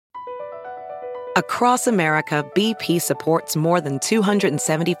Across America, BP supports more than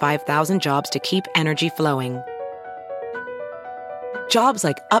 275,000 jobs to keep energy flowing. Jobs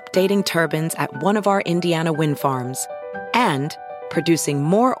like updating turbines at one of our Indiana wind farms and producing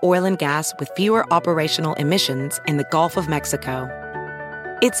more oil and gas with fewer operational emissions in the Gulf of Mexico.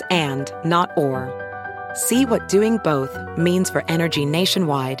 It's and, not or. See what doing both means for energy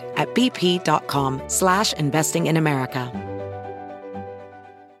nationwide at bp.com/investing in America.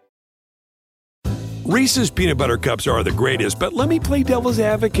 Reese's Peanut Butter Cups are the greatest, but let me play devil's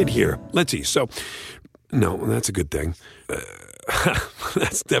advocate here. Let's see. So, no, that's a good thing.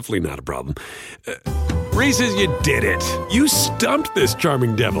 That's definitely not a problem. Reese's, you did it. You stumped this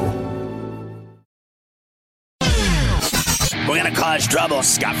charming devil. We're going to cause trouble.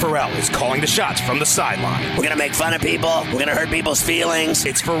 Scott Farrell is calling the shots from the sideline. We're going to make fun of people. We're going to hurt people's feelings.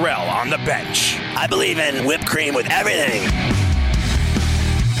 It's Farrell on the bench. I believe in whipped cream with everything.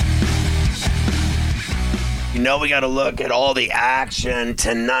 You know we got to look at all the action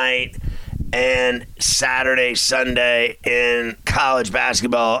tonight and Saturday, Sunday in college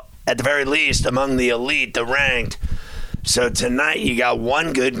basketball, at the very least among the elite, the ranked. So tonight you got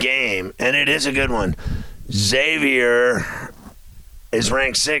one good game, and it is a good one. Xavier is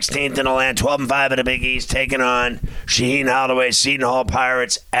ranked 16th in the land, 12-5 at the Big East, taking on Shaheen Holloway, Seton Hall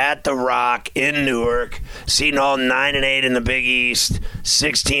Pirates at the Rock in Newark. Seton Hall 9-8 in the Big East,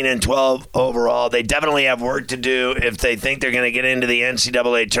 16-12 overall. They definitely have work to do if they think they're going to get into the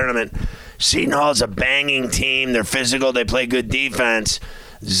NCAA tournament. Seton Hall is a banging team. They're physical. They play good defense.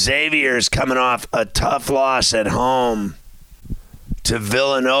 Xavier's coming off a tough loss at home to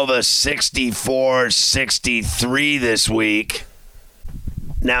Villanova, 64-63 this week.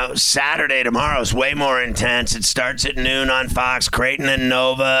 Now, Saturday, tomorrow, is way more intense. It starts at noon on Fox. Creighton and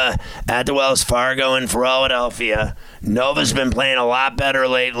Nova at the Wells Fargo in Philadelphia. Nova's been playing a lot better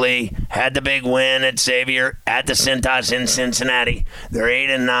lately. Had the big win at Xavier at the Cintas in Cincinnati. They're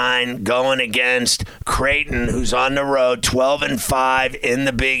 8-9 going against Creighton, who's on the road, 12-5 in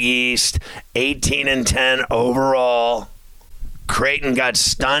the Big East, 18-10 overall. Creighton got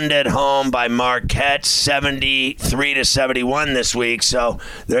stunned at home by Marquette, 73-71 this week, so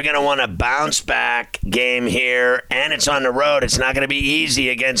they're going to want a bounce-back game here, and it's on the road. It's not going to be easy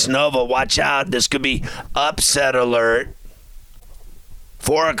against Nova. Watch out. This could be upset alert.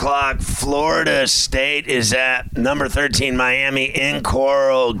 4 o'clock, Florida State is at number 13, Miami, in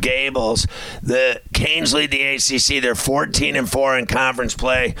Coral Gables. The Canes lead the ACC. They're 14-4 in conference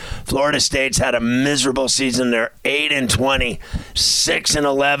play. Florida State's had a miserable season. They're 8-20,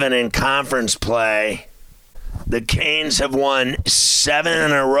 6-11 in conference play. The Canes have won 7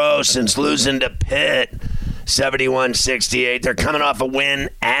 in a row since losing to Pitt, 71-68. They're coming off a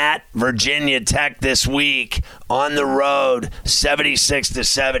win at Virginia Tech this week on the road,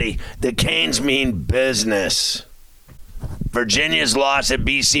 76-70. The Canes mean business. Virginia's loss at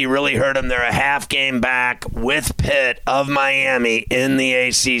BC really hurt them. They're a half game back with Pitt of Miami in the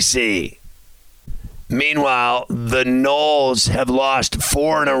ACC. Meanwhile, the Noles have lost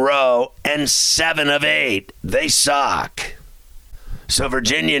 4 in a row and 7 of 8. They suck. So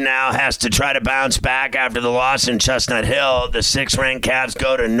Virginia now has to try to bounce back after the loss in Chestnut Hill. The 6th-ranked Cavs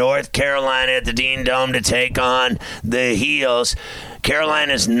go to North Carolina at the Dean Dome to take on the Heels.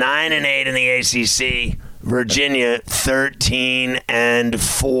 Carolina's 9-8 in the ACC. Virginia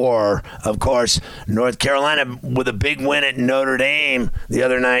 13-4. Of course, North Carolina with a big win at Notre Dame the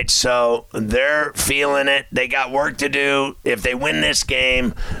other night, so they're feeling it. They got work to do. If they win this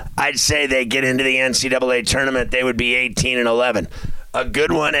game, I'd say they get into the NCAA tournament. They would be 18-11. A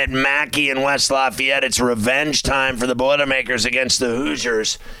good one at Mackey in West Lafayette. It's revenge time for the Boilermakers against the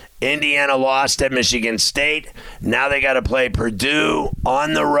Hoosiers. Indiana lost at Michigan State. Now they got to play Purdue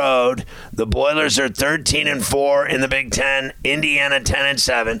on the road. The Boilers are 13-4 in the Big Ten. Indiana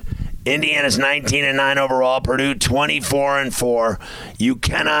 10-7. Indiana's 19-9 overall. Purdue 24-4. You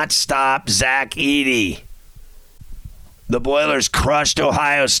cannot stop Zach Edey. The Boilers crushed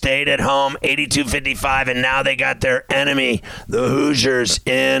Ohio State at home, 82-55, and now they got their enemy, the Hoosiers,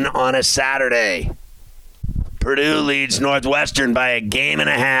 in on a Saturday. Purdue leads Northwestern by a game and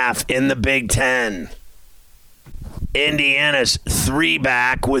a half in the Big Ten. Indiana's 3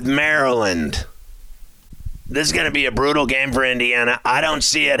 back with Maryland. This is going to be a brutal game for Indiana. I don't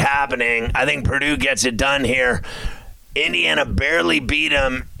see it happening. I think Purdue gets it done here. Indiana barely beat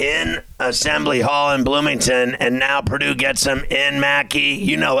them in Assembly Hall in Bloomington, and now Purdue gets them in Mackey.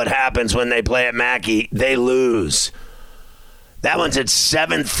 You know what happens when they play at Mackey. They lose. That one's at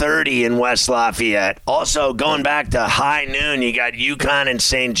 7:30 in West Lafayette. Also, going back to high noon, you got UConn and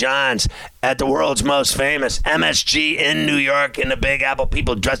St. John's at the world's most famous MSG in New York in the Big Apple.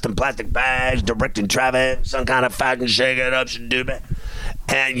 People dressed in plastic bags, directing traffic, some kind of fucking shake it up, should do it.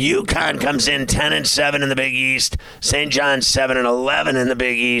 And UConn comes in 10-7 in the Big East. St. John's 7-11 in the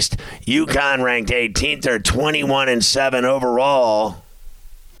Big East. UConn ranked 18th. They're 21-7 overall.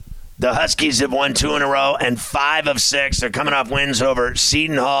 The Huskies have won 2 in a row and 5 of 6. They're coming off wins over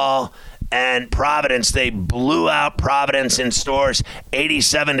Seton Hall and Providence. They blew out Providence in Stores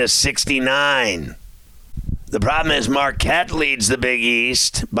 87-69. The problem is Marquette leads the Big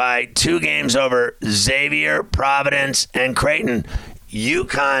East by 2 games over Xavier, Providence, and Creighton.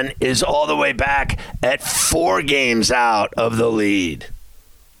 UConn is all the way back at 4 games out of the lead.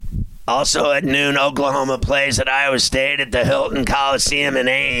 Also at noon, Oklahoma plays at Iowa State at the Hilton Coliseum in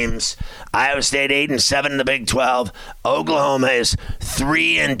Ames. Iowa State 8-7 in the Big 12. Oklahoma is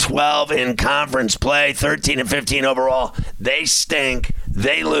 3-12 in conference play, 13-15 overall. They stink.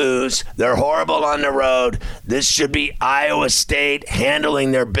 They lose. They're horrible on the road. This should be Iowa State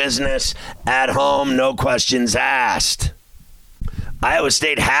handling their business at home, no questions asked. Iowa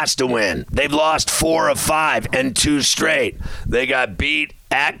State has to win. They've lost 4 of 5 and 2 straight. They got beat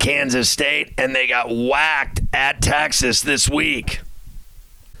at Kansas State, and they got whacked at Texas this week.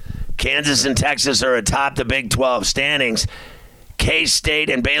 Kansas and Texas are atop the Big 12 standings.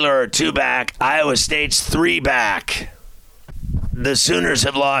 K-State and Baylor are 2 back. Iowa State's 3 back. The Sooners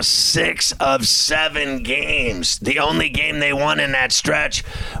have lost 6 of 7 games. The only game they won in that stretch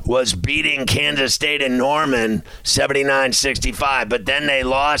was beating Kansas State and Norman 79-65. But then they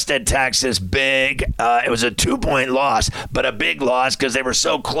lost at Texas big. It was a 2-point loss, but a big loss because they were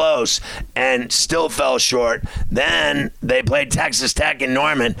so close and still fell short. Then they played Texas Tech in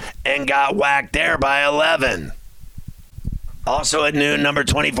Norman and got whacked there by 11. Also at noon, number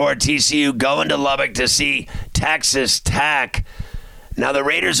 24 TCU going to Lubbock to see Texas Tech. Now the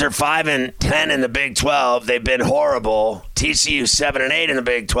Raiders are 5-10 in the Big 12. They've been horrible. TCU 7-8 in the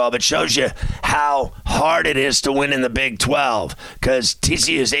Big 12. It shows you how hard it is to win in the Big 12 because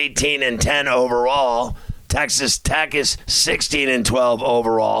TCU is 18-10 overall. Texas Tech is 16-12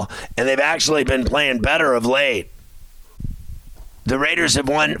 overall, and they've actually been playing better of late. The Raiders have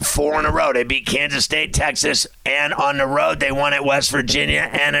won 4 in a row. They beat Kansas State, Texas, and on the road they won at West Virginia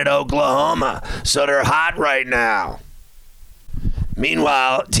and at Oklahoma. So they're hot right now.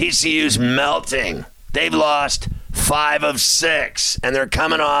 Meanwhile, TCU's melting. They've lost 5 of 6, and they're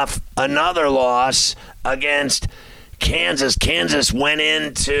coming off another loss against Kansas. Kansas went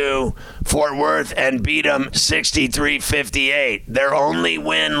into Fort Worth and beat them 63-58. Their only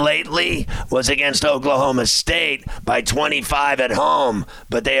win lately was against Oklahoma State by 25 at home,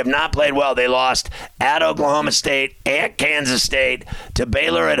 but they have not played well. They lost at Oklahoma State, at Kansas State, to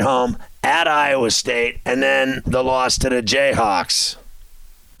Baylor at home, at Iowa State, and then the loss to the Jayhawks.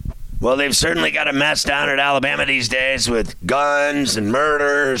 Well, they've certainly got a mess down at Alabama these days with guns and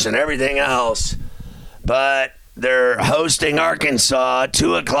murders and everything else, but they're hosting Arkansas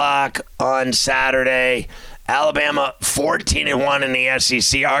 2 o'clock on Saturday. Alabama 14-1 in the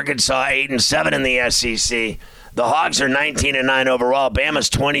SEC. Arkansas 8-7 in the SEC. The Hogs are 19-9 overall. Bama's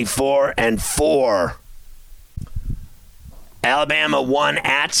 24-4. Alabama won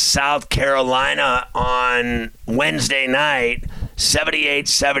at South Carolina on Wednesday night,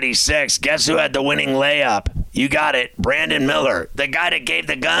 78-76. Guess who had the winning layup? You got it, Brandon Miller, the guy that gave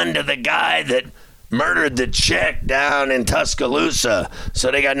the gun to the guy that murdered the chick down in Tuscaloosa. So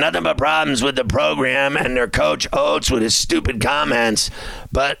they got nothing but problems with the program and their coach Oates with his stupid comments,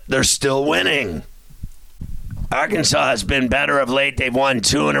 but they're still winning. Arkansas has been better of late. They've won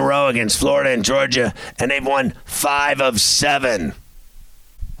 2 in a row against Florida and Georgia, and they've won 5 of 7.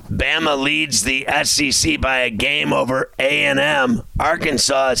 Bama leads the SEC by a game over A&M.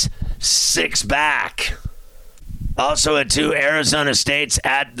 Arkansas is 6 back. Also at 2, Arizona State's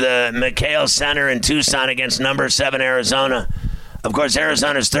at the McHale Center in Tucson against number 7 Arizona. Of course,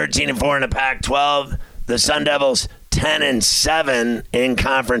 Arizona's 13-4 in the Pac-12. The Sun Devils 10-7 in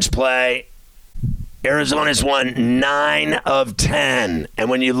conference play. Arizona's won 9 of 10. And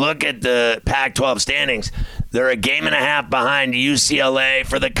when you look at the Pac-12 standings, they're a game and a half behind UCLA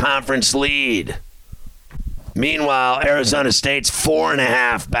for the conference lead. Meanwhile, Arizona State's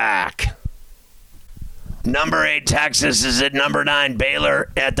 4.5 back. Number 8, Texas is at number 9, Baylor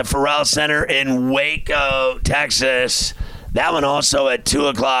at the Farrell Center in Waco, Texas. That one also at 2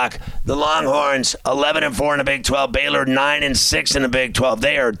 o'clock. The Longhorns, 11-4 in the Big 12. Baylor, 9-6 in the Big 12.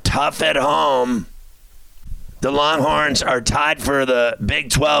 They are tough at home. The Longhorns are tied for the Big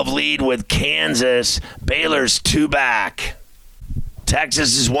 12 lead with Kansas. Baylor's 2 back.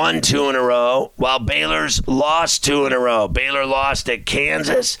 Texas has won 2 in a row, while Baylor's lost 2 in a row. Baylor lost at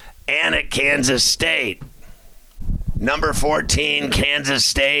Kansas and at Kansas State. Number 14, Kansas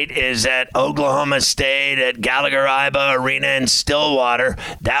State, is at Oklahoma State at Gallagher-Iba Arena in Stillwater.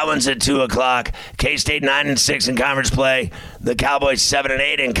 That one's at 2 o'clock. K-State 9-6 in conference play. The Cowboys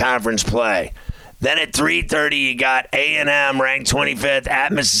 7-8 in conference play. Then at 3:30, you got A&M ranked 25th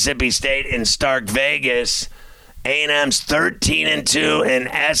at Mississippi State in Stark Vegas. A&M's 13-2 in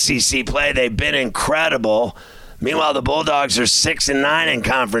SEC play. They've been incredible. Meanwhile, the Bulldogs are 6-9 in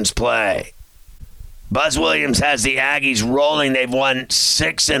conference play. Buzz Williams has the Aggies rolling. They've won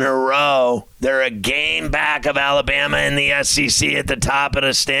 6 in a row. They're a game back of Alabama in the SEC at the top of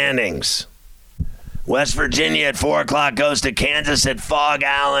the standings. West Virginia at 4 o'clock goes to Kansas at Fog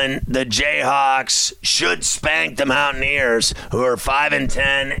Allen. The Jayhawks should spank the Mountaineers, who are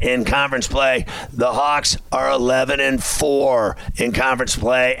 5-10 in conference play. The Hawks are 11-4 in conference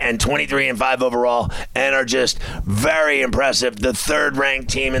play and 23-5 overall, and are just very impressive. The 3rd-ranked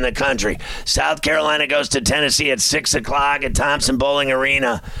team in the country. South Carolina goes to Tennessee at 6 o'clock at Thompson Bowling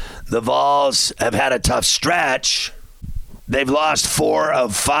Arena. The Vols have had a tough stretch. They've lost 4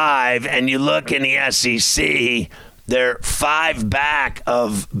 of 5, and you look in the SEC, they're 5 back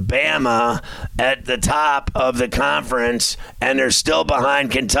of Bama at the top of the conference, and they're still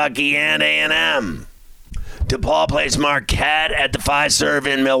behind Kentucky and A&M. DePaul plays Marquette at the Fiserv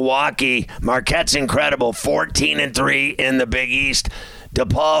in Milwaukee. Marquette's incredible, 14-3 in the Big East.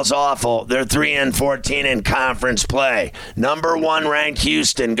 DePaul's awful. They're 3-14 in conference play. Number 1 ranked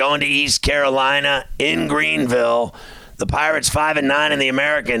Houston going to East Carolina in Greenville. The Pirates 5-9 in the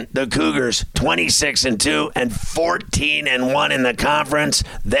American. The Cougars 26-2 and 14-1 in the conference.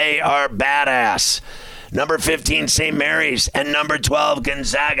 They are badass. Number 15, St. Mary's, and number 12,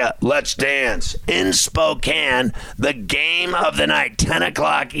 Gonzaga. Let's dance. In Spokane, the game of the night, 10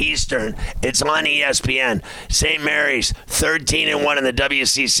 o'clock Eastern. It's on ESPN. St. Mary's 13-1 in the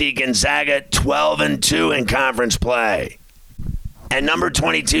WCC. Gonzaga 12-2 in conference play. And number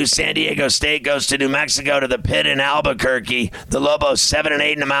 22, San Diego State, goes to New Mexico to the Pit in Albuquerque. The Lobos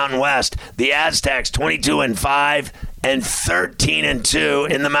 7-8 in the Mountain West. The Aztecs 22-5 and 13-2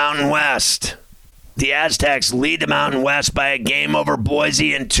 in the Mountain West. The Aztecs lead the Mountain West by a game over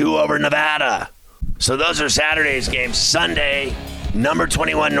Boise and 2 over Nevada. So those are Saturday's games. Sunday, number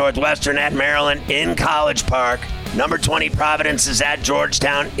 21 Northwestern at Maryland in College Park. Number 20 Providence is at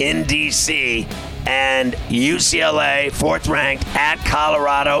Georgetown in D.C. And UCLA, 4th ranked, at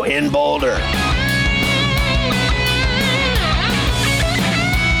Colorado in Boulder.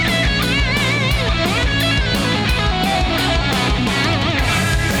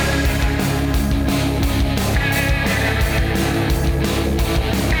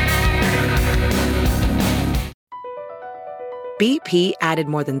 BP added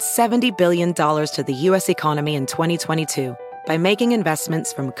more than $70 billion to the U.S. economy in 2022 by making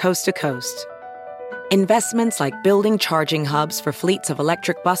investments from coast to coast. Investments like building charging hubs for fleets of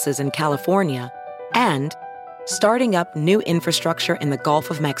electric buses in California and starting up new infrastructure in the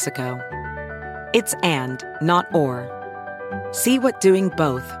Gulf of Mexico. It's and, not or. See what doing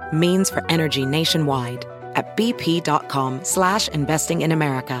both means for energy nationwide at bp.com/investing in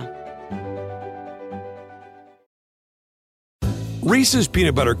America. Reese's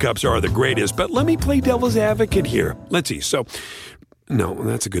peanut butter cups are the greatest, but let me play devil's advocate here. Let's see. So, no,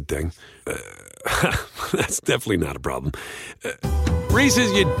 that's a good thing. That's definitely not a problem.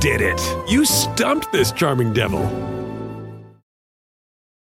 Reese's, you did it. You stumped this charming devil.